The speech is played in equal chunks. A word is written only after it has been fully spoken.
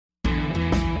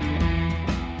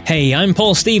Hey, I'm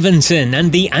Paul Stevenson,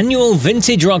 and the annual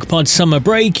Vintage Rock Pod summer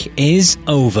break is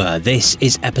over. This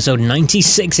is episode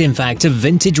 96, in fact, of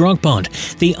Vintage Rock Pod,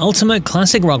 the ultimate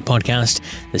classic rock podcast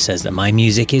that says that my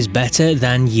music is better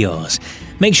than yours.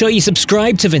 Make sure you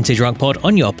subscribe to Vintage Rock Pod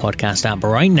on your podcast app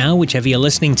right now, whichever you're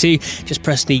listening to. Just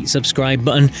press the subscribe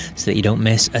button so that you don't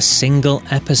miss a single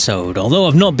episode. Although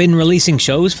I've not been releasing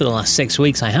shows for the last 6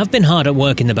 weeks, I have been hard at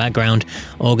work in the background,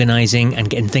 organising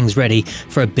and getting things ready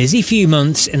for a busy few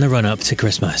months in the run-up to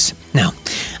Christmas. Now,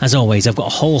 as always, I've got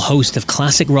a whole host of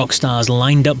classic rock stars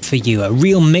lined up for you, a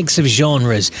real mix of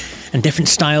genres and different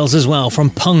styles as well, from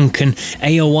punk and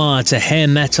AOR to hair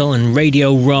metal and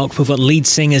radio rock. We've got lead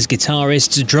singers,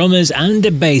 guitarists, drummers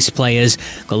and bass players.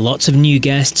 Got lots of new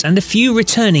guests and a few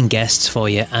returning guests for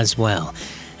you as well.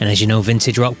 And as you know,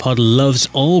 Vintage Rock Pod loves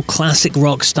all classic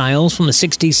rock styles from the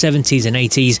 60s, 70s and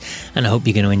 80s, and I hope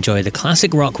you're going to enjoy the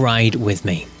classic rock ride with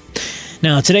me.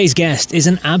 Now, today's guest is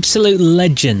an absolute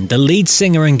legend, the lead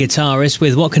singer and guitarist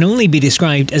with what can only be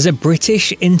described as a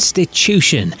British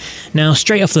institution. Now,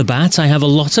 straight off the bat, I have a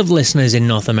lot of listeners in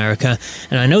North America,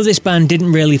 and I know this band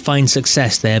didn't really find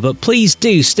success there, but please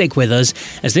do stick with us,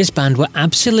 as this band were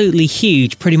absolutely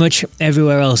huge pretty much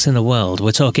everywhere else in the world.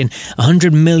 We're talking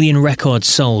 100 million records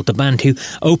sold, the band who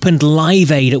opened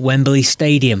Live Aid at Wembley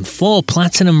Stadium, 4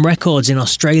 platinum records in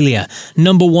Australia,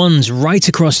 number ones right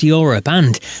across Europe,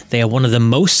 and they are one of the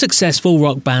most successful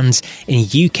rock bands in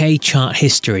UK chart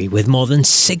history, with more than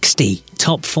 60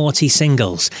 top 40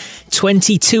 singles.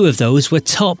 22 of those were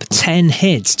top 10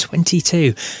 hits,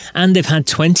 22, and they've had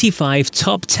 25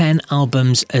 top 10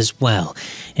 albums as well.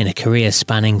 In a career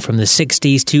spanning from the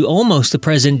 60s to almost the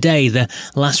present day, the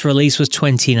last release was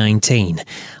 2019.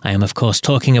 I am of course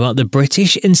talking about the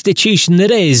British institution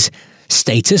that is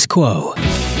Status Quo.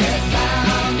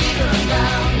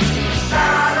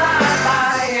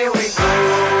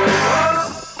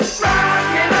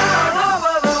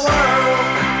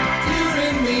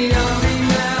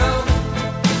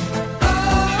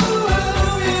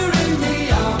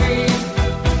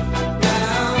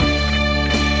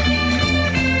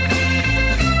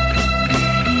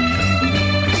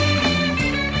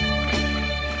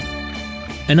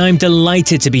 And I'm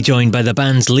delighted to be joined by the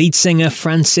band's lead singer,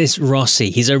 Francis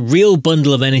Rossi. He's a real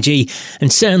bundle of energy and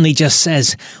certainly just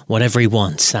says whatever he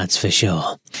wants, that's for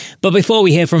sure. But before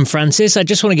we hear from Francis, I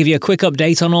just want to give you a quick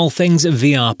update on all things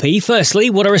VRP. Firstly,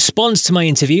 what a response to my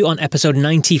interview on episode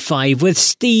 95 with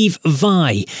Steve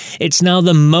Vai. It's now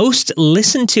the most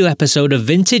listened to episode of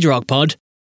Vintage Rock Pod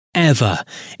ever.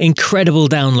 Incredible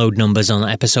download numbers on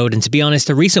that episode, and to be honest,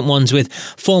 the recent ones with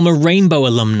former Rainbow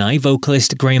alumni,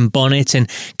 vocalist Graham Bonnet and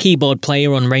keyboard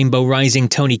player on Rainbow Rising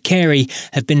Tony Carey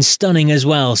have been stunning as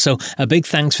well, so a big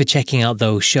thanks for checking out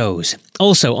those shows.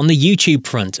 Also, on the YouTube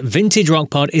front, Vintage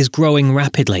Rock Pod is growing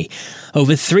rapidly.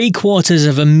 Over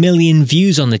 750,000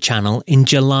 views on the channel in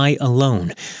July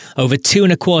alone. Over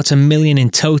 2.25 million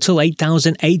in total,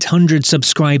 8,800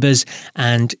 subscribers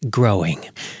and growing.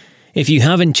 If you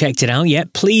haven't checked it out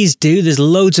yet, please do. There's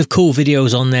loads of cool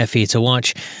videos on there for you to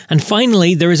watch. And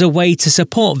finally, there is a way to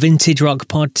support Vintage Rock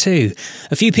Pod too.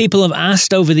 A few people have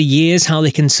asked over the years how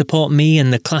they can support me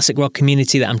and the classic rock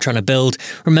community that I'm trying to build.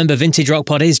 Remember, Vintage Rock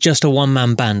Pod is just a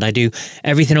one-man band. I do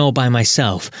everything all by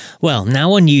myself. Well,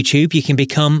 now on YouTube, you can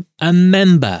become a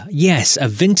member. Yes, a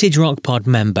Vintage Rock Pod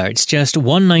member. It's just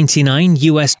 $1.99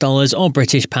 US or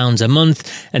British pounds a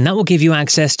month, and that will give you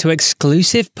access to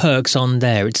exclusive perks on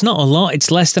there. It's not a lot, it's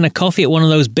less than a coffee at one of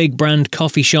those big brand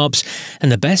coffee shops,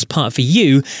 and the best part for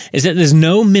you is that there's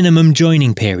no minimum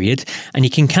joining period, and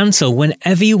you can cancel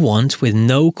whenever you want with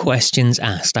no questions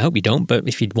asked. I hope you don't, but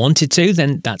if you'd wanted to,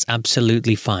 then that's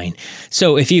absolutely fine.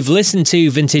 So if you've listened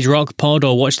to Vintage Rock Pod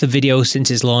or watched the video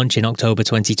since its launch in October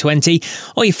 2020,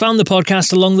 or you found the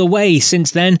podcast along the way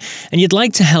since then, and you'd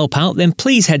like to help out, then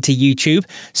please head to YouTube,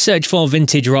 search for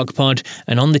Vintage Rock Pod,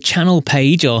 and on the channel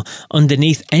page or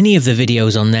underneath any of the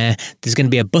videos on there, there's going to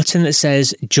be a button that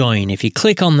says join. If you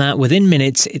click on that, within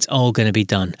minutes, it's all going to be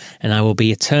done, and I will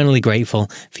be eternally grateful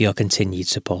for your continued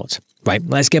support. Right,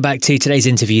 let's get back to today's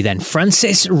interview then.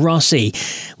 Francis Rossi.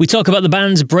 We talk about the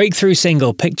band's breakthrough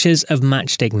single, Pictures of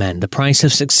Matchstick Men, the price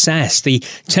of success, the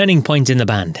turning point in the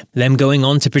band, them going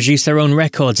on to produce their own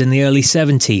records in the early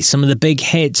 70s, some of the big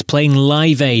hits, playing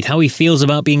Live Aid, how he feels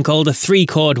about being called a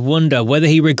three-chord wonder, whether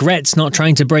he regrets not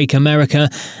trying to break America,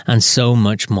 and so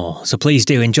much more. So please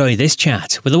do enjoy this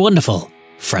chat with the wonderful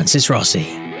Francis Rossi.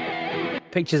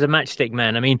 Pictures of Matchstick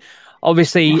Men, I mean,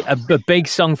 obviously, a big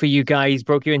song for you guys,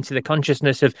 broke you into the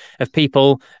consciousness of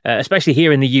people, especially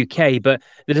here in the UK. But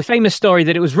there's a famous story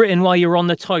that it was written while you were on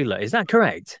the toilet. Is that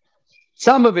correct?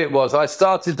 Some of it was, I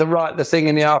started to write the thing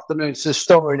in the afternoon. It's a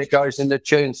story and it goes in the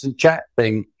tunes and chat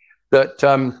thing that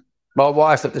my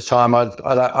wife at the time, I'd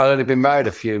only been married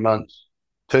a few months,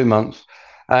 2 months,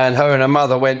 and her and her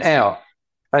mother went out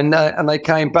and they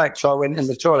came back. So I went in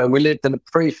the toilet and we lived in a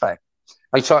prefect.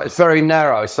 And so it's very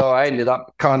narrow. So I ended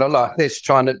up kind of like this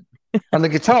trying to, and the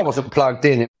guitar wasn't plugged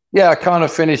in. Yeah, I kind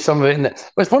of finished some of it in there.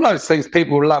 But it's one of those things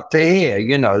people love to hear,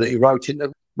 you know, that he wrote in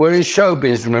the, we're in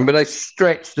showbiz, remember? They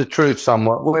stretch the truth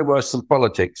somewhat. We're worse than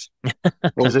politics.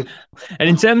 Was it? And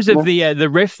in terms of the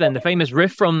riff then, the famous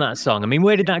riff from that song, I mean,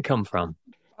 where did that come from?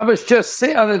 I was just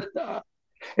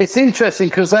it's interesting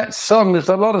because that song, there's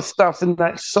a lot of stuff in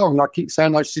that song. I keep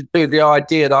saying I should do the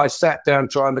idea that I sat down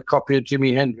trying to copy a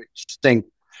Jimi Hendrix thing.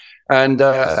 And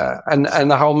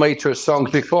the whole meter of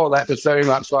songs before that was very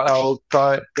much like, oh,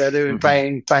 try it, doing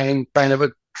bang, bang, bang. There were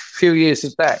a few years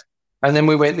of that. And then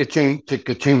we went to tune,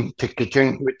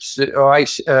 which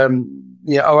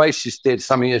Oasis did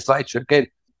some years later again.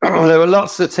 There were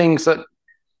lots of things that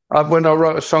when I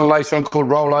wrote a song later on called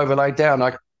Roll Over, Lay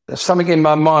Down, something in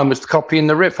my mind was copying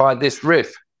the riff. I had this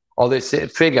riff or this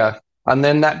figure, and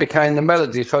then that became the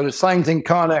melody. So the same thing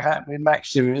kind of happened with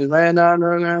Maxim.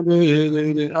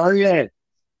 Oh, yeah.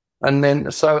 And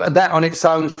then, so that on its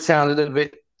own sounded a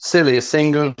bit silly, a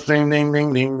single ding, ding,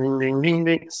 ding, ding, ding, ding, ding,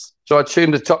 ding. So I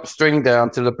tuned the top string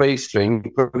down to the B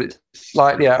string, but it's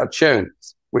slightly out of tune,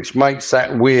 which makes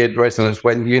that weird resonance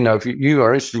when, you know, if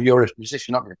you're a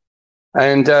musician, aren't you?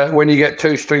 And when you get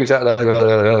two strings out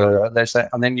of there's that,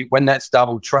 and then when that's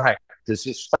double tracked, there's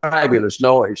this fabulous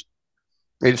noise.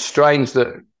 It's strange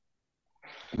that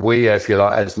we, if you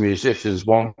like, as musicians,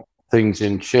 want things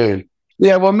in tune.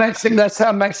 Yeah, well, Maxim, that's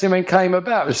how Maximin came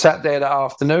about. We sat there that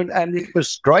afternoon, and it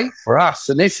was great for us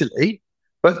initially,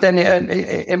 but then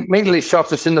it immediately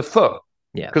shot us in the foot.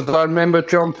 Yeah, because I remember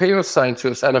John Peel saying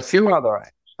to us, and a few other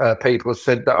people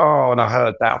said that. Oh, and I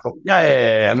heard that. I thought,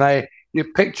 yeah, and your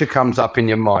picture comes up in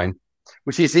your mind,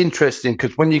 which is interesting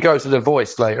because when you go to the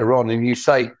Voice later on and you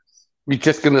say you're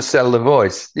just going to sell the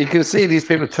Voice, you can see these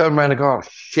people turn around and go, oh,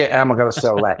 shit, how am I going to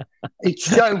sell that? It's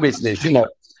show business, you know.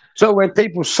 So when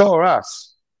people saw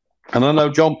us, and I know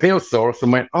John Peel saw us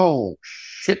and went, oh,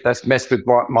 shit, that's messed with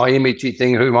my imagey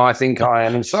thing, whom I think I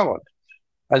am, and so on.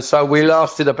 And so we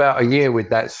lasted about a year with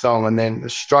that song and then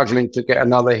struggling to get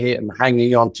another hit and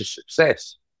hanging on to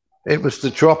success. It was the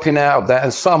dropping out of that,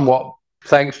 and somewhat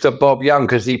thanks to Bob Young,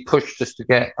 because he pushed us to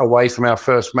get away from our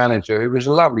first manager, who was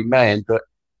a lovely man, but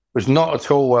was not at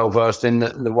all well versed in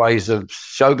the ways of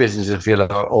show business, if you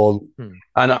like,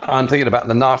 and I'm thinking about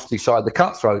the nasty side, the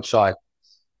cutthroat side.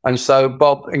 And so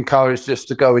Bob encouraged us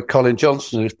to go with Colin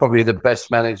Johnson, who's probably the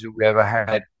best manager we ever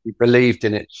had. He believed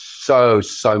in it so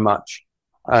much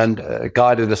and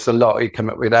guided us a lot. He came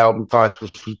up with album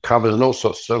titles, covers and all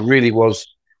sorts. So really was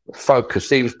focused.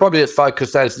 He was probably as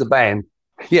focused as the band.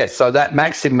 Yeah, so that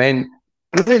Maxim meant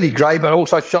really great, but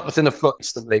also shot us in the foot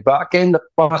instantly. But again, the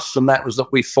plus from that was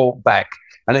that we fought back,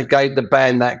 and it gave the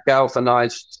band that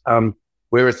galvanized,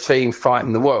 we're a team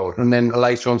fighting the world. And then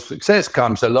later on, success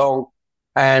comes along,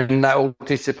 and that all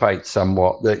dissipates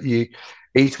somewhat. That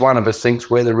each one of us thinks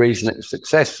we're the reason it's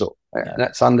successful. And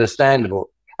that's understandable.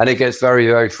 And it gets very,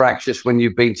 very fractious when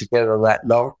you've been together that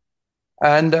long.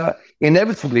 And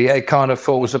inevitably, it kind of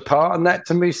falls apart. And that,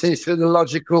 to me, seems to be the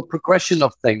logical progression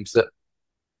of things. That,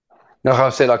 like I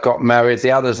said, I got married. The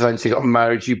others eventually got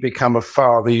married. You become a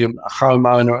father, you're a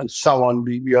homeowner, and so on.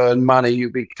 You earn money.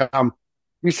 You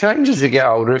change as you get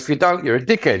older. If you don't, you're a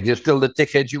dickhead. You're still the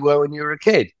dickhead you were when you were a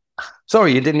kid.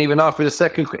 Sorry, you didn't even ask me the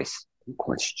second question.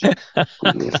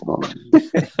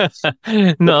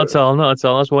 Not at all.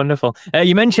 That's wonderful.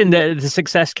 You mentioned that the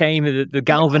success came, the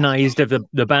galvanized of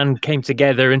the band came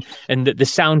together, and the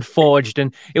sound forged,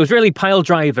 and it was really Pile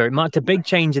Driver. It marked a big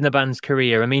change in the band's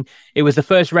career. I mean, it was the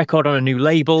first record on a new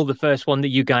label, the first one that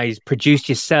you guys produced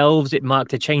yourselves. It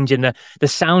marked a change in the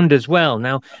sound as well.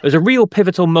 Now, it was a real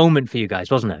pivotal moment for you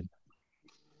guys, wasn't it?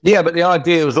 Yeah, but the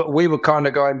idea was that we were kind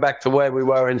of going back to where we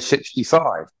were in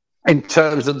 '65. In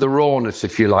terms of the rawness,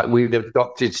 if you like, we'd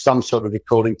adopted some sort of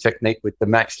recording technique with the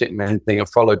Matchstick Man thing and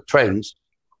followed trends.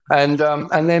 And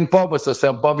then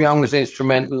Bob Young was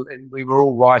instrumental, and we were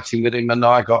all writing with him, and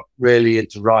I got really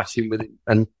into writing with him.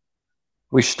 And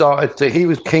we he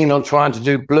was keen on trying to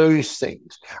do blues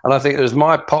things. And I think it was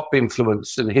my pop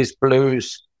influence and his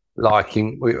blues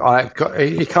liking.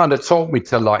 He kind of taught me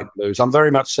to like blues. I'm very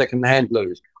much second-hand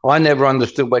blues. I never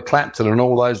understood where Clapton and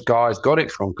all those guys got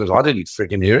it from, because I didn't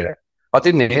freaking hear it. I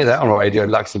didn't hear that on radio in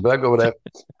Luxembourg or whatever.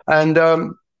 And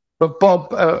but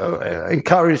Bob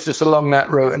encouraged us along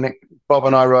that route, and Bob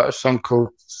and I wrote a song called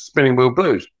Spinning Wheel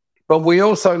Blues. but we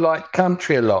also like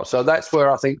country a lot. So that's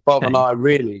where I think Bob and I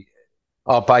really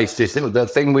are based. It was the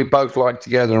thing we both liked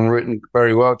together and written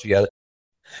very well together.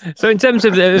 So in terms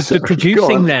of the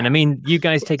producing then, I mean, you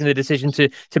guys taking the decision to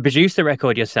produce the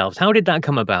record yourselves, how did that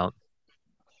come about?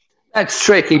 That's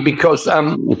tricky because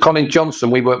Colin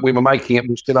Johnson, we were making it,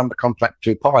 we were still under contract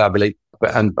to Pi, I believe,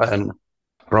 and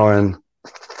Ryan,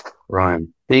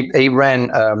 he ran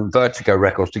Vertigo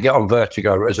Records. To get on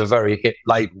Vertigo as a very hip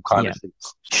label kind of thing.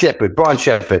 Brian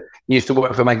Shepherd, he used to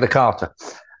work for Magna Carta,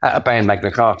 at a band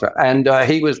Magna Carta, and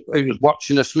he was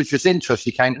watching us, which was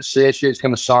interesting. He came to see us, he was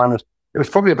going to sign us. It was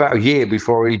probably about a year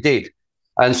before he did.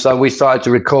 And so we started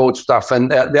to record stuff. And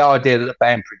the idea that the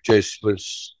band produced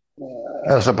was,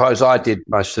 I suppose I did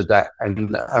most of that.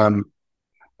 And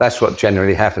that's what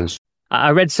generally happens.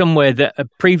 I read somewhere that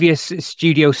previous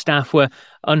studio staff were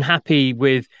unhappy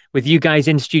with you guys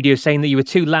in studio, saying that you were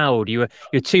too loud, you're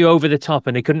too over the top,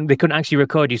 and they couldn't actually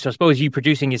record you. So I suppose you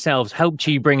producing yourselves helped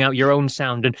you bring out your own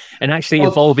sound and actually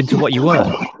evolve into what you were.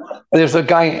 There's a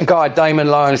guy, Damon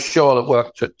Lyons Shaw, that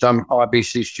worked at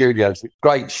IBC Studios.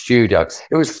 Great studio.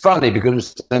 It was funny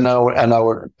because I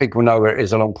know people know where it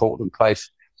is, an important place.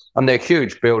 And they're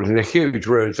huge buildings, they're huge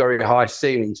rooms, very high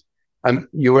ceilings. And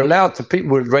you were allowed to, people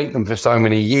would rent them for so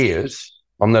many years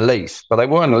on the lease, but they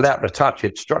weren't allowed to touch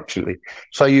it structurally.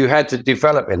 So you had to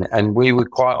develop it. And we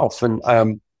would quite often,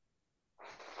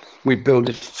 we'd build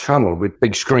a tunnel with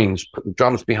big screens, put the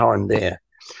drums behind there.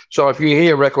 So if you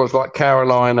hear records like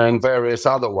Carolina and various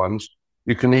other ones,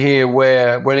 you can hear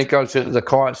where, when it goes into the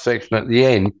quiet section at the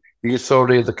end, you can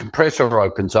sort of hear the compressor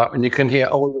opens up and you can hear,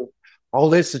 oh,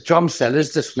 there's the drum set,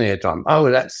 there's the snare drum. Oh,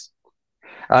 that's...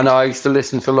 And I used to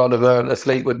listen to a lot of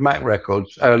Fleetwood Mac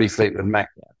records, early Fleetwood Mac.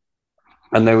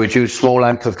 And they would use small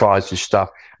amplifiers and stuff.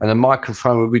 And the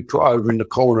microphone would be put over in the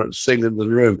corner at the ceiling of the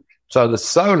room. So the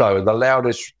solo, the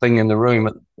loudest thing in the room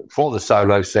for the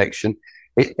solo section,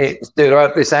 it did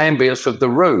this ambience of the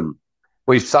room.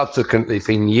 We've subsequently,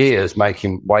 for years,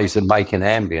 making ways of making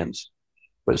ambience.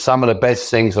 But some of the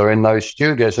best things are in those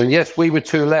studios. And yes, we were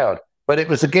too loud. But it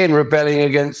was, again, rebelling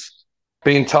against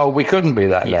being told we couldn't be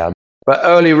that loud. But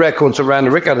early records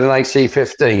around, Rick had an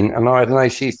AC-15 and I had an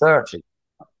AC-30.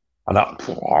 And I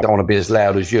don't want to be as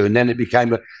loud as you. And then it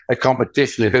became a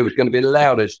competition of who was going to be the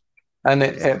loudest. And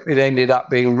it ended up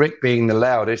being Rick being the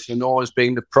loudest and always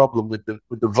being the problem with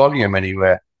the volume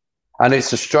anywhere. And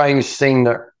it's a strange thing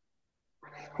that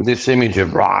this image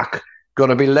of rock got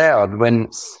to be loud when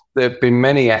there have been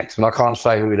many acts, and I can't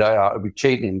say who they are, it would be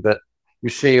cheating, but you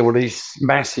see all these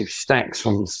massive stacks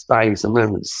on the stage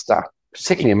and stuff,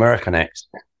 particularly American acts.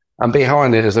 And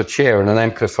behind it is a chair and an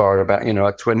amplifier, about,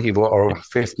 a 20 watt or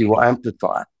 50 watt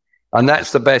amplifier. And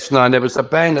that's the best known. There was a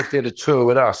band that did a tour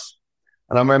with us.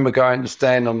 And I remember going to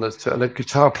stand on the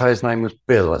guitar player's name was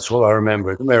Bill. That's all I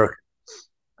remember, American.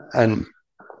 And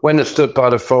when it stood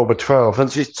by the 4x12, and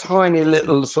this tiny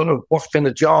little sort of waft in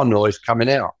the jar noise coming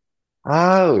out.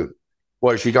 Oh,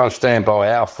 well, she going to stand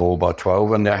by our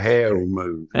 4x12 and their hair will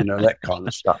move, that kind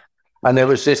of stuff. And there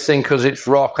was this thing, because it's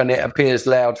rock and it appears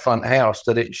loud front house,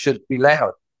 that it should be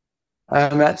loud.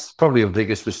 And that's probably the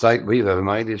biggest mistake we've ever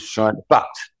made, is trying to, but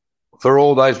for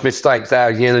all those mistakes,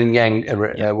 our yin and yang,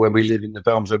 where we live in the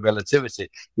realms of relativity,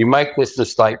 you make this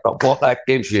mistake, but what that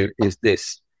gives you is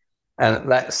this.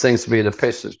 And that seems to be the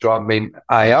piss that's driving me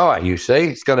AI, you see.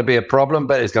 It's going to be a problem,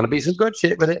 but there's going to be some good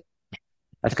shit with it.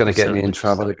 That's going to get me in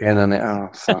trouble again, isn't it? Oh,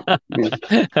 fuck.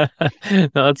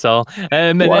 That's all.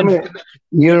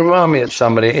 You remind me of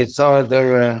somebody. It's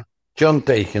either John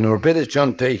Deacon or a bit of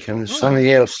John Deacon or something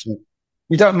else.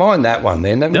 You don't mind that one,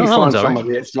 then? Then you find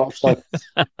somebody that's not so...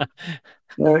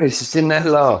 No, it's just in that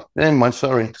laugh. Never mind,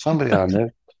 sorry. Somebody I know.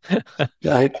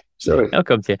 Sorry. I'll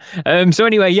come to you. So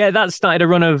anyway, that started a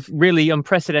run of really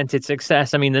unprecedented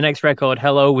success. I mean, the next record,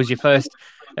 Hello, was your first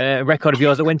record of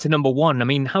yours that went to #1. I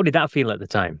mean, how did that feel at the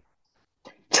time?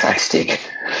 Fantastic.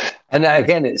 And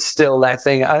again, it's still that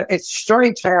thing. It's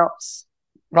strange how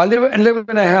I live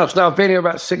in a house now. I've been here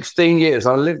about 16 years.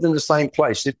 I lived in the same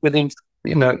place within,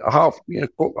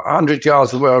 100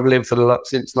 yards of where I've lived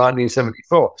since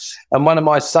 1974. And one of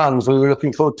my sons, we were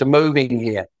looking forward to moving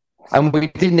here. And we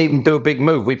didn't even do a big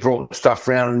move. We brought stuff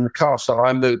around in the car. So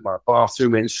I moved my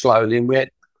bathroom in slowly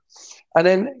and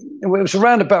then it was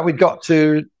around about, we got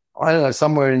to, I don't know,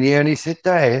 somewhere in the year, and he said,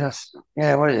 Dad,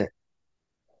 what is it?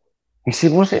 He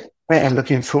said, was it better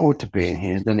looking forward to being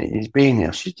here than it is being here?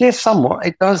 I said, yes, somewhat,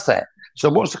 it does that. So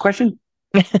what's the question?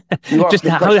 Just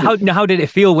how did it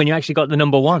feel when you actually got the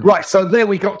 #1? Right, so there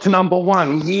we got to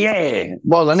 #1, yeah.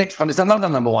 Well, the next one is another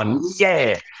 #1,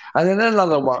 yeah. And then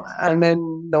another one, and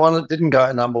then the one that didn't go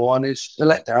to #1 is the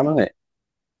letdown, isn't it?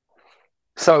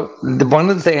 So one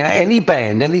of the things, any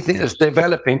band, anything that's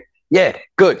developing, yeah,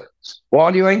 good.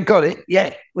 While you ain't got it,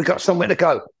 yeah, we got somewhere to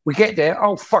go. We get there,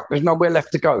 oh fuck, there's nowhere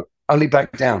left to go. Only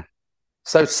back down.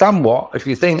 So somewhat, if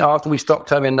you think after we stopped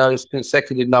having those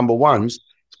consecutive number ones,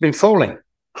 it's been falling.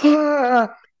 And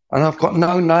I've got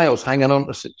no nails hanging on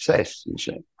to success and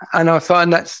shit. And I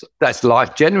find that's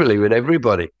life generally with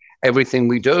everybody, everything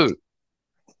we do.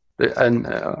 And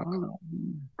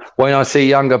when I see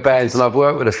younger bands, and I've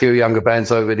worked with a few younger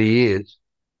bands over the years,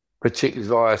 particularly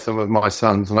via some of my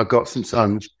sons, and I've got some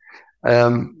sons,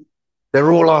 they're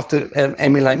all after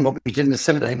emulating what we did in the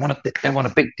 70s. They want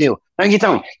a big deal. No, you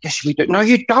don't. Yes, we do. No,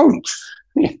 you don't.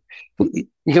 You're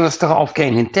going to start off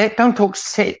getting in debt. Don't talk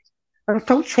shit. Don't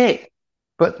talk shit.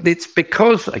 But it's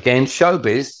because, again,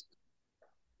 showbiz,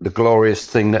 the glorious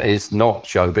thing that is not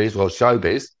showbiz, or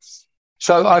showbiz.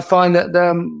 So I find that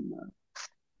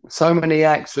so many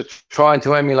acts are trying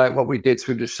to emulate what we did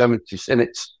through the 70s. And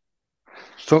it's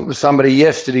talking to somebody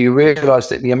yesterday who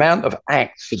realised that the amount of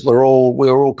acts that we were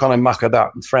all kind of muckered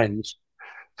up and friends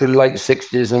through the late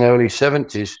 60s and early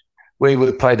 70s. We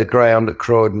would play the ground at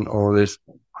Croydon or there's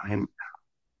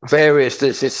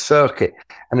this circuit,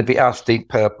 and it'd be us, Deep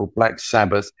Purple, Black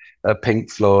Sabbath,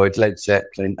 Pink Floyd, Led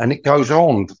Zeppelin, and it goes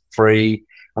on, Free,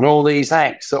 and all these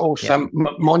acts are also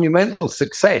monumental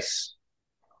success,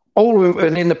 all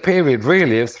within the period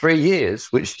really of 3 years,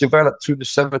 which developed through the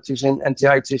 70s and the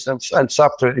 80s, and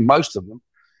subsequently most of them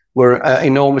were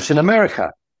enormous in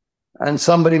America. And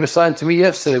somebody was saying to me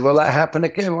yesterday, will that happen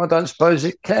again? Well, I don't suppose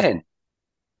it can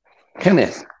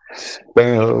it?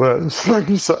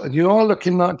 You are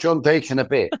looking like John Deacon a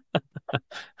bit.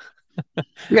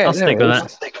 Yeah, I'll stick with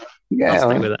that. Yeah, I'll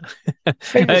stick with that.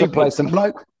 He was a pleasant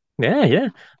bloke. Yeah,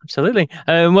 absolutely.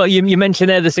 Well, you mentioned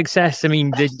there the success. I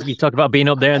mean, you talk about being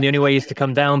up there and the only way is to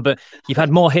come down, but you've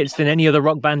had more hits than any other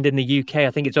rock band in the UK.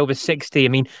 I think it's over 60. I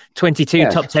mean, 22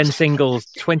 top 10 singles,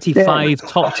 25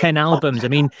 top 10 albums. I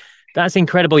mean, that's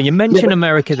incredible. You mentioned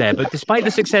America there, but despite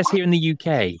the success here in the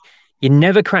UK, you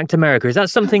never cracked America. Is that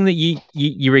something that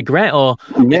you regret, or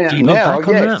do you look back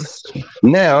on that?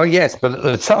 Now, yes, but at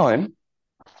the time,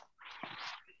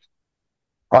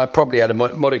 I probably had a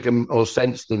modicum more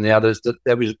sense than the others that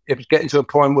it was getting to a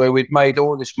point where we'd made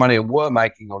all this money and were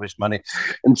making all this money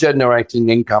and generating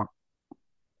income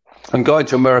and going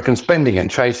to America and spending it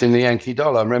and chasing the Yankee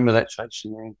dollar. I remember that,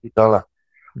 chasing the Yankee dollar.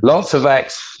 Lots of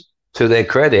acts, to their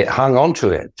credit, hung on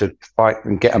to it to fight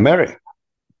and get America.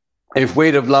 If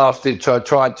we'd have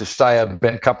tried to stay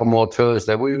a couple more tours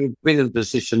there, we would be in a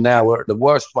position now where the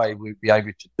worst way we'd be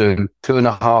able to do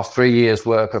 2.5, 3 years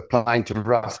work of playing to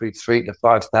roughly 3,000 to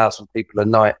 5,000 people a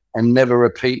night and never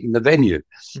repeating the venue.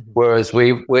 Mm-hmm. Whereas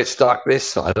we're stuck this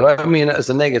side. I don't mean it as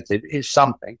a negative. It's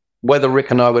something. Whether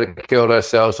Rick and I would have killed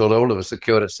ourselves or all of us have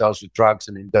killed ourselves with drugs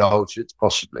and indulgence,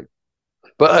 possibly.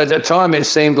 But at the time, it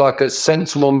seemed like a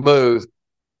sensible move.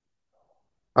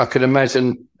 I could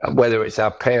imagine whether it's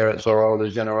our parents or older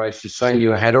generations saying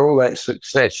you had all that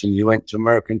success and you went to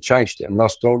America and chased it and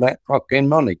lost all that fucking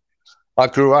money. I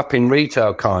grew up in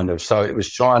retail kind of, so it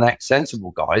was try and act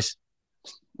sensible, guys.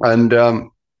 And I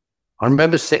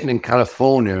remember sitting in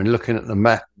California and looking at the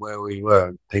map where we were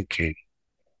and thinking,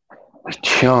 the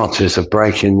chances of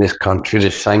breaking this country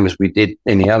the same as we did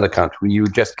any other country. You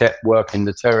just kept working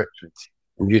the territory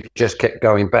and you just kept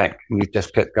going back and you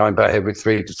just kept going back every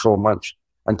 3 to 4 months.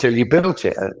 Until you built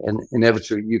it, and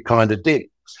inevitably you kind of did.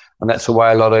 And that's the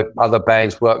way a lot of other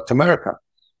bands worked America.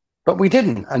 But we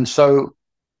didn't. And so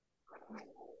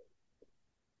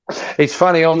it's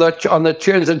funny, on the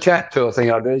Tunes and Chat tour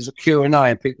thing I do, there's a Q&A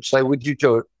and people say, would you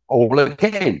do it all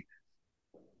again?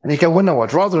 And you go, well, no,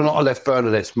 I'd rather not have left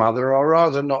Bernadette's mother. I'd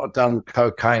rather not have done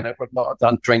cocaine. I'd not have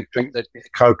done drink the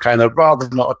cocaine. I'd rather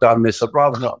not have done this. I'd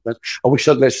rather not have done... I wish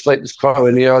I'd left Sleepless Crow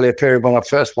in the earlier period when I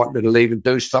first wanted to leave and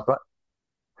do stuff like that.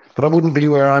 But I wouldn't be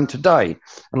where I am today.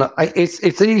 And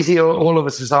it's easy, all of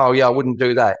us say, oh, yeah, I wouldn't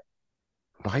do that.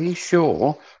 But are you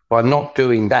sure by not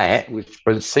doing that,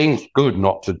 but it seems good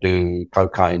not to do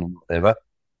cocaine or whatever,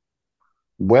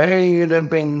 where you'd have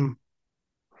been,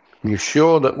 you're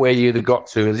sure that where you'd have got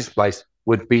to this place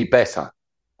would be better?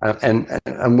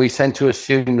 And we tend to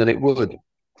assume that it would.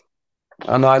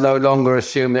 And I no longer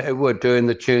assume that it would, doing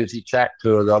the Tuesday Chat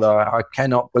tour, that I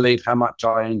cannot believe how much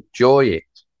I enjoy it.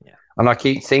 And I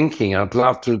keep thinking I'd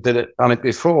love to have done it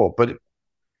before, but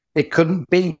it couldn't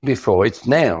be before. It's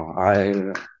now.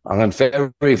 I'm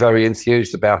very, very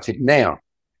enthused about it now.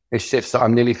 It's just that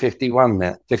I'm nearly 51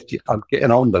 now. I'm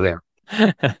getting older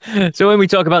now. So when we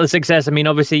talk about the success, I mean,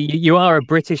 obviously you are a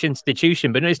British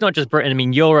institution, but it's not just Britain. I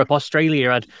mean, Europe, Australia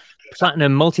had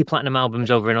multi-platinum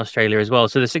albums over in Australia as well.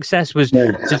 So the success was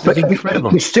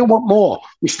incredible. We still want more.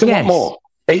 We still want more.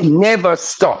 It never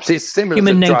stops. It's similar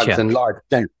human to nature. Drugs and life.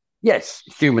 Yes,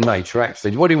 human nature,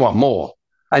 actually. What do you want more?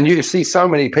 And you see so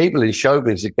many people in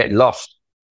showbiz that get lost.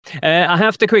 I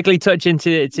have to quickly touch into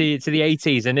the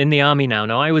 80s and in the army now.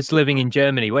 Now, I was living in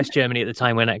Germany, West Germany at the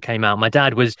time when it came out. My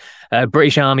dad was a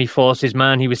British Army Forces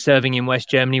man. He was serving in West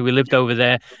Germany. We lived over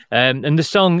there. And the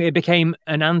song, it became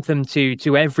an anthem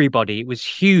to everybody. It was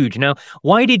huge. Now,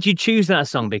 why did you choose that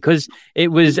song? Because it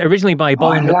was originally by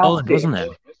Boland, wasn't it?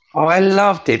 Oh, I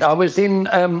loved it. I was in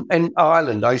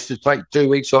Ireland. I used to take 2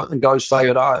 weeks off and go stay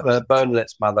at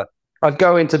Bernadette's mother. I'd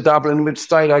go into Dublin and I'd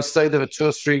stay there for 2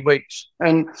 or 3 weeks.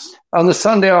 And on the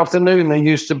Sunday afternoon, there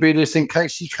used to be this In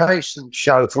Casey Kasem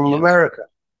show from America.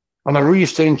 And I really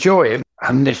used to enjoy it.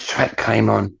 And this track came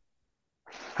on.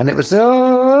 And it was,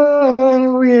 oh,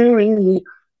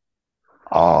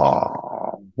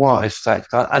 what is that?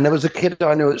 And there was a kid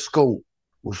I knew at school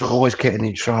who was always getting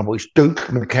in trouble. It's Duke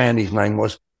McCann, his name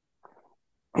was.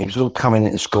 He was all coming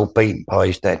into school beaten by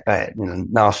his dad,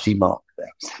 nasty mark.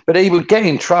 But he would get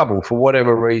in trouble for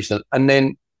whatever reason. And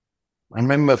then I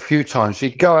remember a few times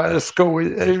he'd go out of school,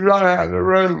 he'd run out of the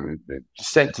room,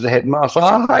 sent to the headmaster,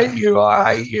 I hate you,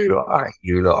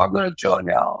 look, I'm going to join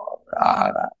the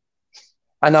army.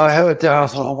 And I heard that, I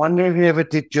thought, I wonder if he ever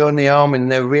did join the army,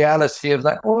 and the reality of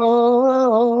that,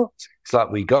 it's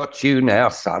like, we got you now,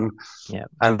 son. Yeah.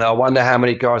 And I wonder how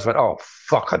many guys went, oh,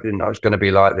 fuck, I didn't know it was going to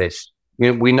be like this.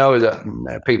 We know that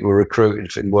people were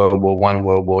recruited in World War I,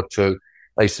 World War II.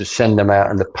 They used to send them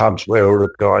out in the pubs where all the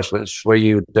guys where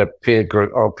you the peer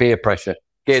group or peer pressure.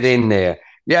 Get in there.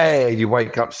 Yeah, you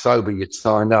wake up sober, you'd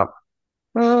sign up.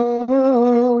 And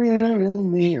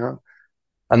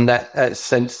that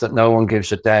sense that no one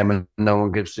gives a damn and no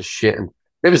one gives a shit. And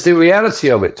it was the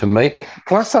reality of it to me.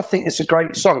 Plus, I think it's a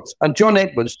great song. And John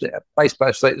Edwards, bass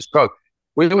player, Status Quo,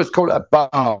 we always call it a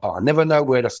bar. I never know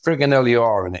where the friggin' hell you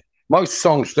are in it. Most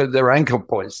songs, they're anchor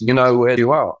points. You know where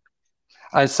you are.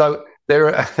 And so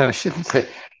there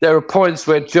are points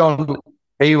where John,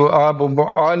 I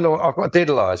did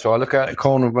lie. So I look out the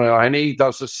corner of my eye and he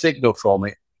does a signal for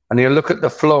me. And he'll look at the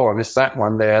floor and it's that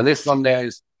one there. And this one there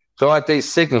is. So I had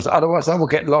these signals. Otherwise, I will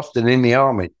get lost in the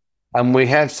army. And we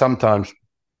have sometimes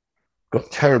got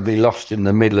terribly lost in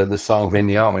the middle of the song in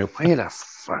the army. Where the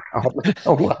fuck?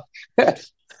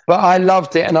 But I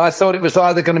loved it, and I thought it was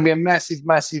either going to be a massive,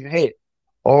 massive hit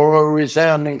or a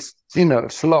resounding,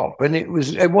 flop. And it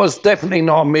was definitely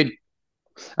not mid.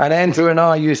 And Andrew and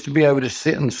I used to be able to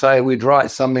sit and say we'd write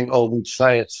something, or we'd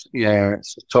say it's the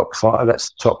top 5,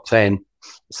 that's the top 10.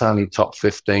 It's only top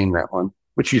 15, that one.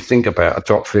 Which you think about, a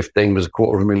top 15 was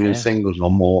 250,000 singles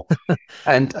or more.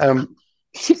 And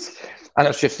it's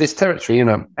just this territory,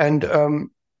 And I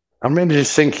remember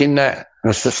just thinking that it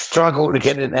was a struggle to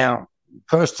get it out.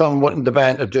 First time I wanted the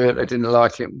band to do it, they didn't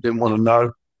like it, didn't want to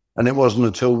know. And it wasn't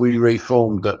until we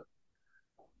reformed that,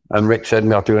 and Rick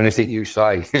said, I'll do anything you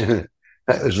say.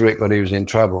 That was Rick when he was in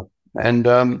trouble. And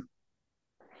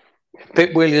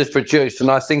Pip Williams produced, and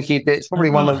I think he did. It's probably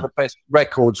one of the best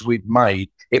records we've made.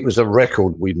 It was a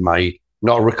record we'd made,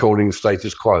 not a recording of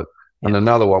Status Quo. Yeah. And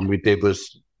another one we did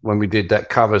was when we did that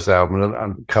covers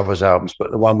albums,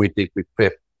 but the one we did with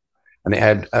Pip. And it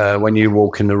had When You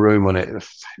Walk in the Room on it. It was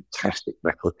a fantastic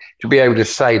record. To be able to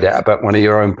say that about one of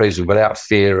your own pieces without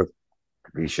fear of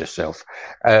release yourself.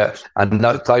 And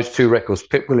those 2 records,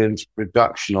 Pip Williams'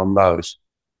 production on those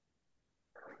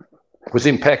was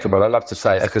impeccable. I love to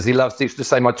say it because he used to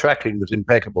say my tracking was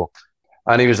impeccable.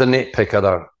 And he was a nitpicker,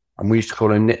 though. And we used to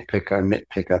call him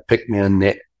nitpicker, pick me a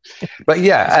nit. But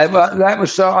yeah, that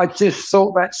was I just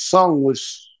thought that song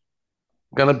was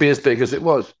going to be as big as it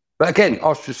was. But again,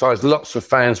 ostracised lots of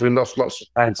fans. We lost lots of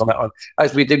fans on that one,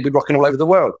 as we did with Rocking All Over the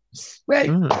World.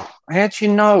 How'd you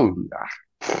know?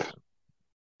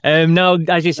 No,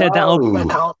 as you said,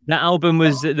 that album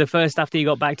was the first after you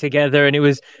got back together, and it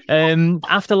was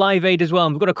after Live Aid as well.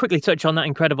 And we've got to quickly touch on that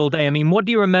incredible day. I mean, what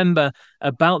do you remember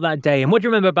about that day, and what do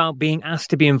you remember about being asked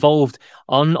to be involved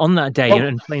on that day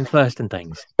and playing first and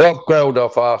things? Bob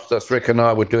Geldof asked us. Rick and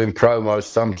I were doing promos,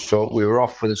 some sort. We were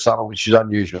off for the summer, which is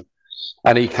unusual.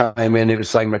 And he came in, it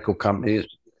was the same record company.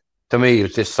 To me, it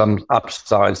was just some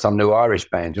upstart, some new Irish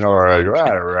band, And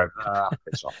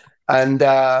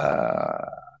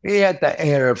he had that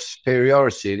air of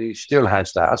superiority. He still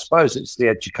has that. I suppose it's the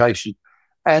education.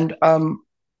 And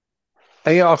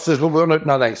he asked us, well,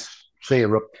 no, thanks. See you,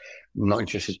 Rob. I'm not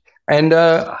interested. And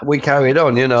we carried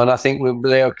on, and I think we were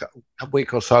there a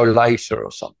week or so later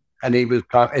or something. And he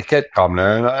kept coming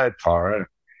in.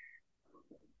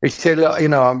 He said, look,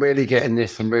 I'm really getting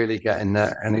this, I'm really getting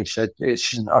that. And he said, I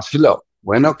said, look,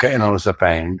 we're not getting on as a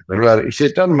band. He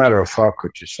said, it doesn't matter if I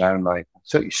could just sound like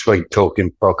such a sweet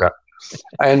talking poker.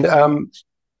 And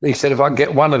he said, if I can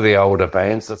get one of the older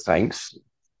bands, thanks.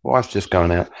 Wife's just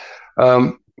going out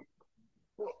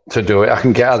to do it. I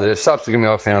can get out of this. Subsequently,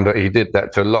 I found that he did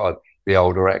that to a lot of the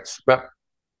older acts. But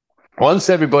once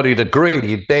everybody had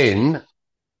agreed, then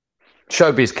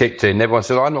showbiz kicked in. Everyone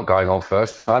said, I'm not going on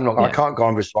first. I can't go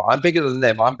on this one. I'm bigger than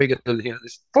them. I'm bigger than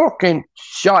this fucking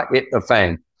shite hit the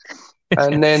fan.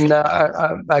 And then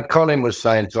Colin was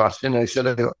saying to us, he said,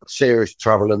 I've got serious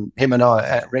trouble. And him and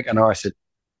I, Rick and I said,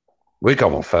 we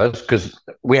go on first because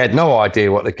we had no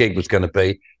idea what the gig was going to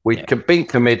be. We could be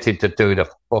committed to do the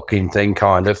fucking thing,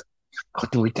 kind of.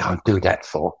 What do we don't do that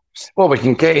for? Well, we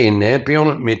can get in there, be on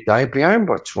at midday, be home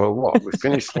by 12. What? We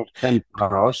finished at 10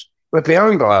 past. We'll be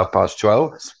home by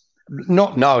 12:30,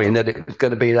 not knowing that it was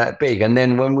going to be that big. And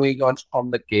then when we got on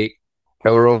the gig,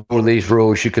 there were all these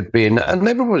rules you could be in. And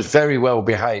everyone was very well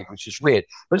behaved, which is weird.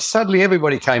 But suddenly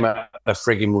everybody came out of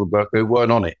frigging woodwork who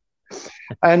weren't on it.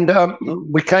 And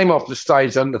we came off the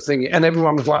stage on the thing, and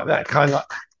everyone was like that, kind of like.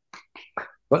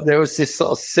 But there was this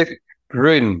sort of sick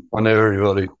grin on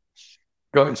everybody.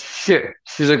 Going, shit,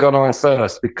 should have gone on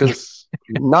first, because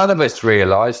none of us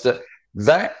realised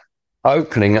that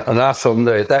opening and us on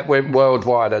there, that went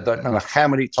worldwide. I don't know how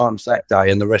many times that day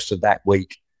and the rest of that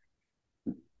week.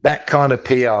 That kind of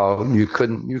PR, you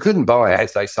couldn't buy it,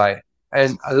 as they say.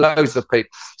 And loads of people.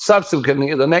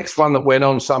 Subsequently, the next one that went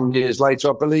on some years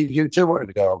later, I believe you two wanted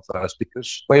to go on first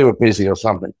because we were busy or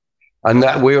something. And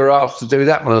that we were asked to do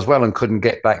that one as well and couldn't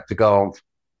get back to go on.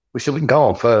 We said, we can go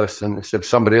on first. And they said,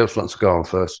 somebody else wants to go on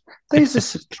first. There's a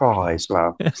surprise,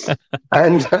 love.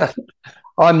 And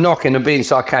I'm knocking and being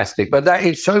sarcastic, but that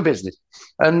is show business.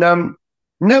 And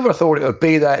never thought it would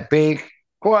be that big.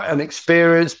 Quite an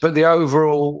experience, but the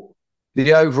overall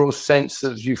sense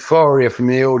of euphoria from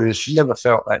the audience, you never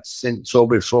felt that since or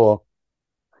before.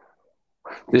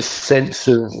 This sense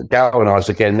of galvanised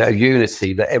again, that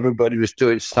unity, that everybody was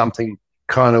doing something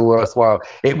kind of worthwhile.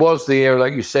 It was the era,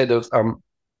 like you said, of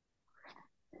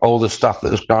all the stuff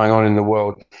that was going on in the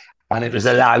world. And it was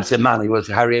a loads of money. It was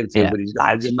Harry Enfield with his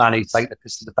loads of money, take the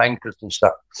piss to the bankers and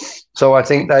stuff. So I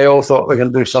think they all thought we're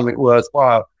going to do something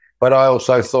worthwhile. But I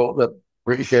also thought that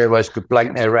British Airways could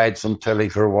blank their ads on telly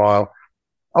for a while.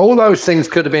 All those things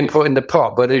could have been put in the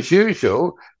pot. But as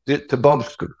usual, to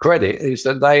Bob's credit, is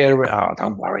that they are,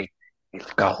 don't worry, it'll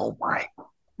go away.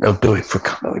 They'll do it for a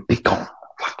couple of be gone.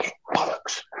 Fuck it,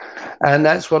 bollocks. And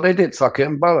that's what they did, fuck it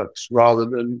and bollocks, rather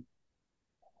than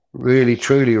really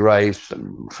truly raise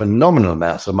phenomenal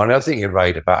amounts of money. I think it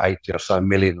raised about 80 or so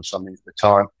million or something at the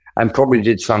time, and probably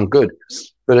did some good.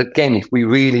 But again, if we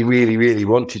really, really, really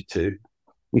wanted to,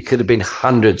 we could have been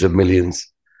hundreds of millions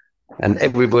and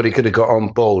everybody could have got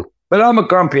on board. But I'm a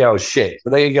grumpy old shit.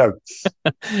 But there you go.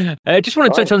 I just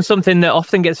want to touch on something that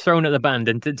often gets thrown at the band,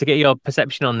 and to get your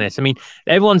perception on this. I mean,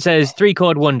 everyone says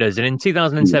 3-chord wonders, and in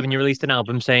 2007 you released an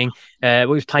album saying it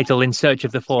was titled "In Search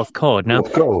of the Fourth Chord." Now,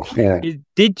 of course, yeah.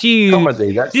 Did you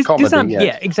comedy? That's comedy.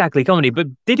 Yeah, exactly, comedy. But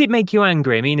did it make you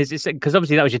angry? I mean, is it because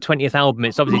obviously that was your 20th album?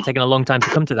 It's obviously taken a long time to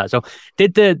come to that. So,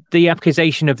 did the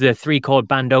accusation of the 3-chord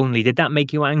band only, did that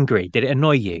make you angry? Did it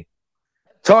annoy you?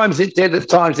 Times it did, at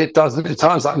times it doesn't. At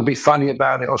times I can be funny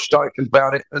about it or stoical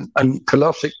about it and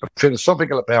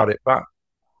philosophical about it. But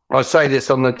I say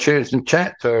this on the Tuesday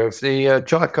chapter of the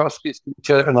Tchaikovsky's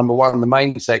Concerto #1, the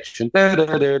main section.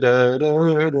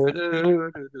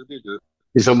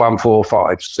 It's a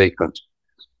 1-4-5 sequence.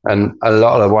 And a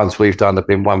lot of the ones we've done have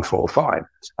been 1-4-5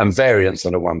 and variants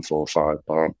on a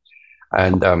 1-4-5.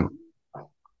 And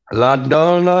La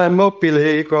Donna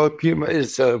Mobile Puma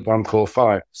is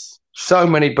 1-4-5. So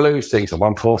many blues things are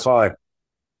 1-4-5.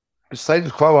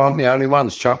 Status Quo aren't the only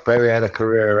ones. Chuck Berry had a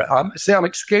career. I'm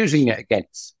excusing it again.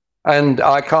 And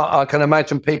I can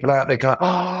imagine people out there going,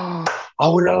 oh, I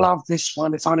would have loved this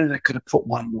one if only they could have put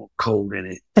one more chord in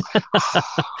it.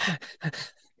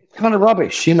 It's kind of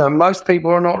rubbish. Most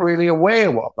people are not really aware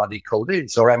what a bloody chord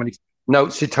is or how many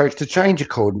notes it takes to change a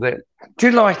chord. Do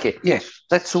you like it? Yes.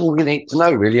 That's all you need to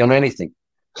know, really, on anything.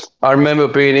 I remember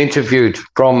being interviewed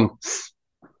from...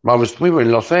 we were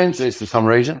in Los Angeles for some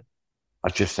reason. I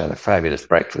just had a fabulous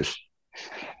breakfast.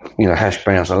 Hash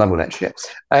browns, I love all that shit.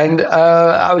 And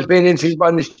I was being interviewed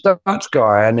by this Dutch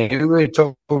guy, and we were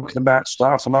talking about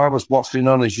stuff, and I was waffling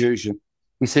on as usual.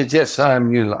 He said, yes, I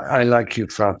like you,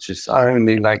 Francis. I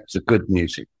only like the good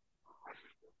music.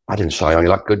 I didn't say I only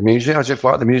like good music. I just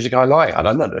like the music I like. I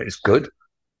don't know that it's good.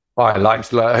 I liked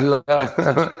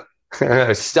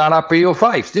stand up in your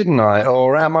face, didn't I?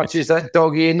 Or how much is that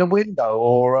doggy in the window?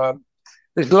 Or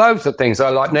There's loads of things I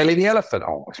like. Nelly the Elephant.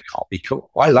 Oh, it can't be cool.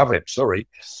 I love it. Sorry.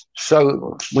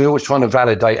 So we're always trying to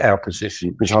validate our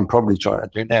position, which I'm probably trying to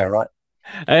do now, right?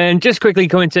 And just quickly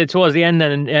coming towards the end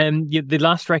then, the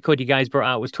last record you guys brought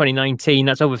out was 2019.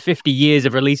 That's over 50 years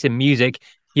of releasing music.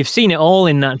 You've seen it all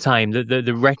in that time,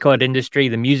 the record industry,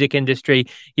 the music industry.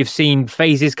 You've seen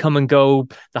phases come and go,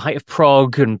 the height of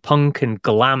prog and punk and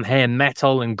glam hair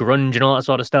metal and grunge and all that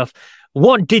sort of stuff.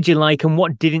 What did you like and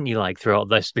what didn't you like throughout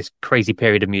this crazy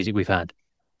period of music we've had?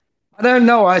 I don't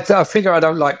know. I figure I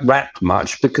don't like rap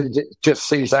much because it just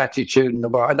seems attitude in the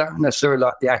bar. I don't necessarily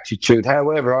like the attitude.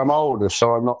 However, I'm older,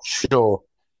 so I'm not sure.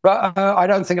 But I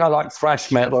don't think I like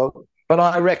thrash metal. But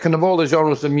I reckon of all the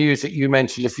genres of music you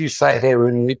mentioned, if you sat here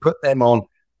and we put them on,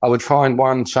 I would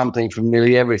find something from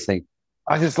nearly everything.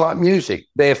 I just like music.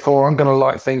 Therefore, I'm going to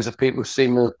like things that people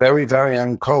seem very, very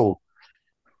uncool.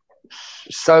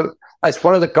 So that's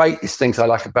one of the greatest things I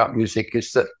like about music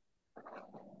is that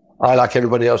I, like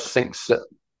everybody else, thinks that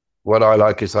what I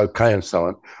like is okay and so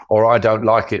on, or I don't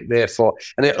like it, therefore.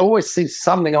 And it always seems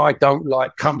something I don't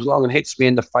like comes along and hits me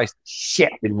in the face.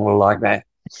 Shit, I didn't want to like that.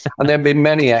 And there have been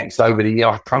many acts over the years.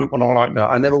 I don't want to like that.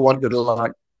 I never wanted to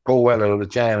like Paul Weller or the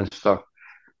Jam and stuff.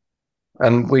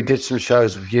 And we did some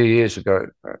shows a few years ago,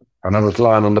 and I was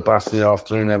lying on the bus in the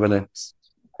afternoon having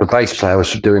the bass player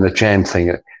was doing a Jam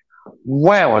thing.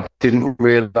 Wow, I didn't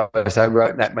realise I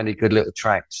wrote that many good little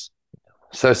tracks.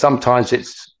 So sometimes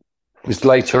it's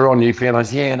later on you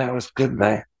realise, yeah, that was good,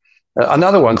 man.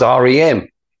 Another one's REM.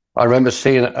 I remember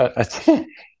seeing a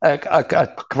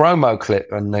promo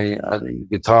clip and the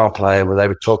guitar player where they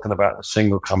were talking about the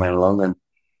single coming along, and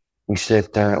he said,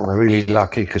 we're really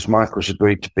lucky because Michael's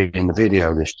agreed to be in the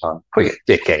video this time. Oh, you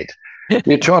dickhead.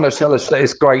 You're trying to tell us that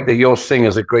it's great that your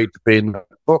singer's agreed to be in the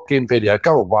fucking video.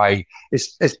 Go away.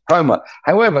 It's promo.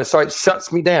 However, so it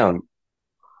shuts me down.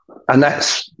 And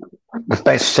that's the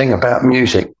best thing about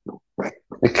music.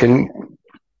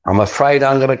 I'm afraid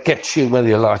I'm going to get you whether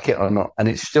you like it or not. And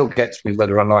it still gets me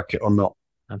whether I like it or not.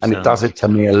 Absolutely. And it does it to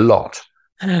me a lot.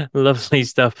 Lovely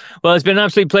stuff. Well, it's been an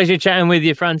absolute pleasure chatting with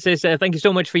you, Francis. Thank you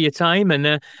so much for your time.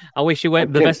 And I wish you the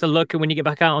best of luck when you get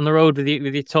back out on the road with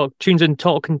your talk, tunes and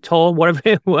talk and tour, whatever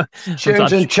it was.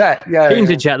 Tunes and chat. Yeah.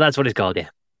 Tunes and chat. That's what it's called. Yeah.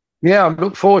 Yeah. I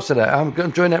look forward to that. I'm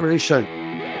doing that really soon.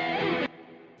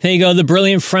 There you go, the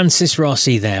brilliant Francis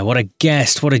Rossi there. What a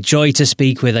guest, what a joy to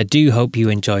speak with. I do hope you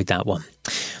enjoyed that one.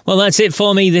 Well, that's it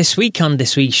for me this week on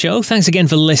this week's show. Thanks again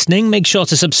for listening. Make sure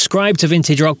to subscribe to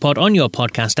Vintage Rock Pod on your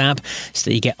podcast app so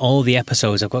that you get all the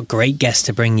episodes. I've got great guests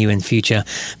to bring you in future.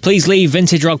 Please leave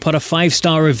Vintage Rock Pod a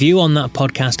 5-star review on that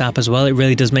podcast app as well. It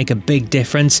really does make a big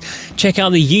difference. Check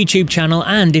out the YouTube channel,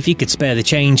 and if you could spare the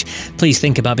change, please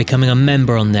think about becoming a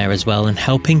member on there as well and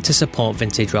helping to support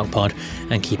Vintage Rock Pod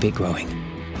and keep it growing.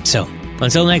 So,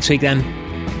 until next week then,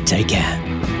 take care.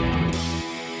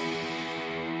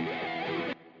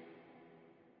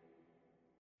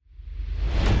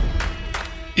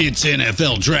 It's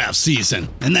NFL draft season,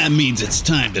 and that means it's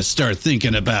time to start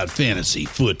thinking about fantasy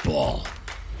football.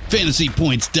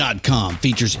 FantasyPoints.com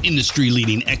features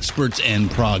industry-leading experts and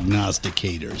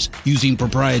prognosticators using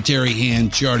proprietary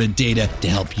hand-charted data to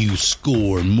help you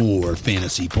score more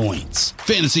fantasy points.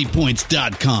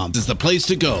 FantasyPoints.com is the place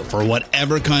to go for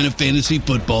whatever kind of fantasy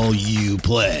football you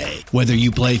play. Whether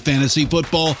you play fantasy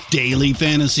football, daily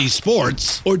fantasy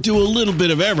sports, or do a little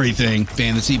bit of everything,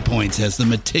 Fantasy Points has the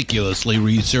meticulously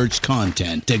researched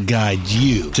content to guide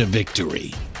you to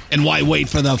victory. And why wait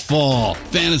for the fall?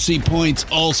 Fantasy Points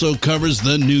also covers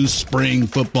the new spring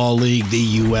football league,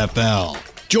 the UFL.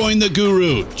 Join the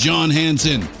guru, John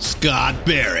Hansen, Scott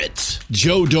Barrett,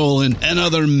 Joe Dolan, and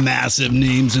other massive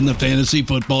names in the fantasy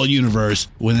football universe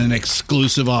with an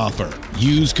exclusive offer.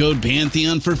 Use code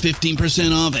Pantheon for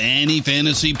 15% off any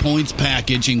Fantasy Points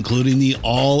package, including the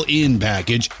all-in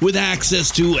package, with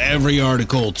access to every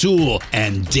article, tool,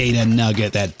 and data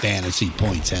nugget that Fantasy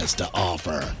Points has to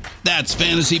offer. That's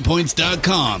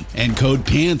FantasyPoints.com and code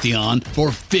Pantheon for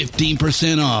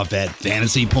 15% off at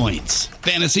Fantasy Points.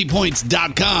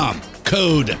 FantasyPoints.com,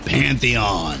 code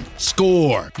Pantheon.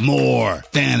 Score more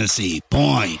fantasy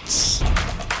points.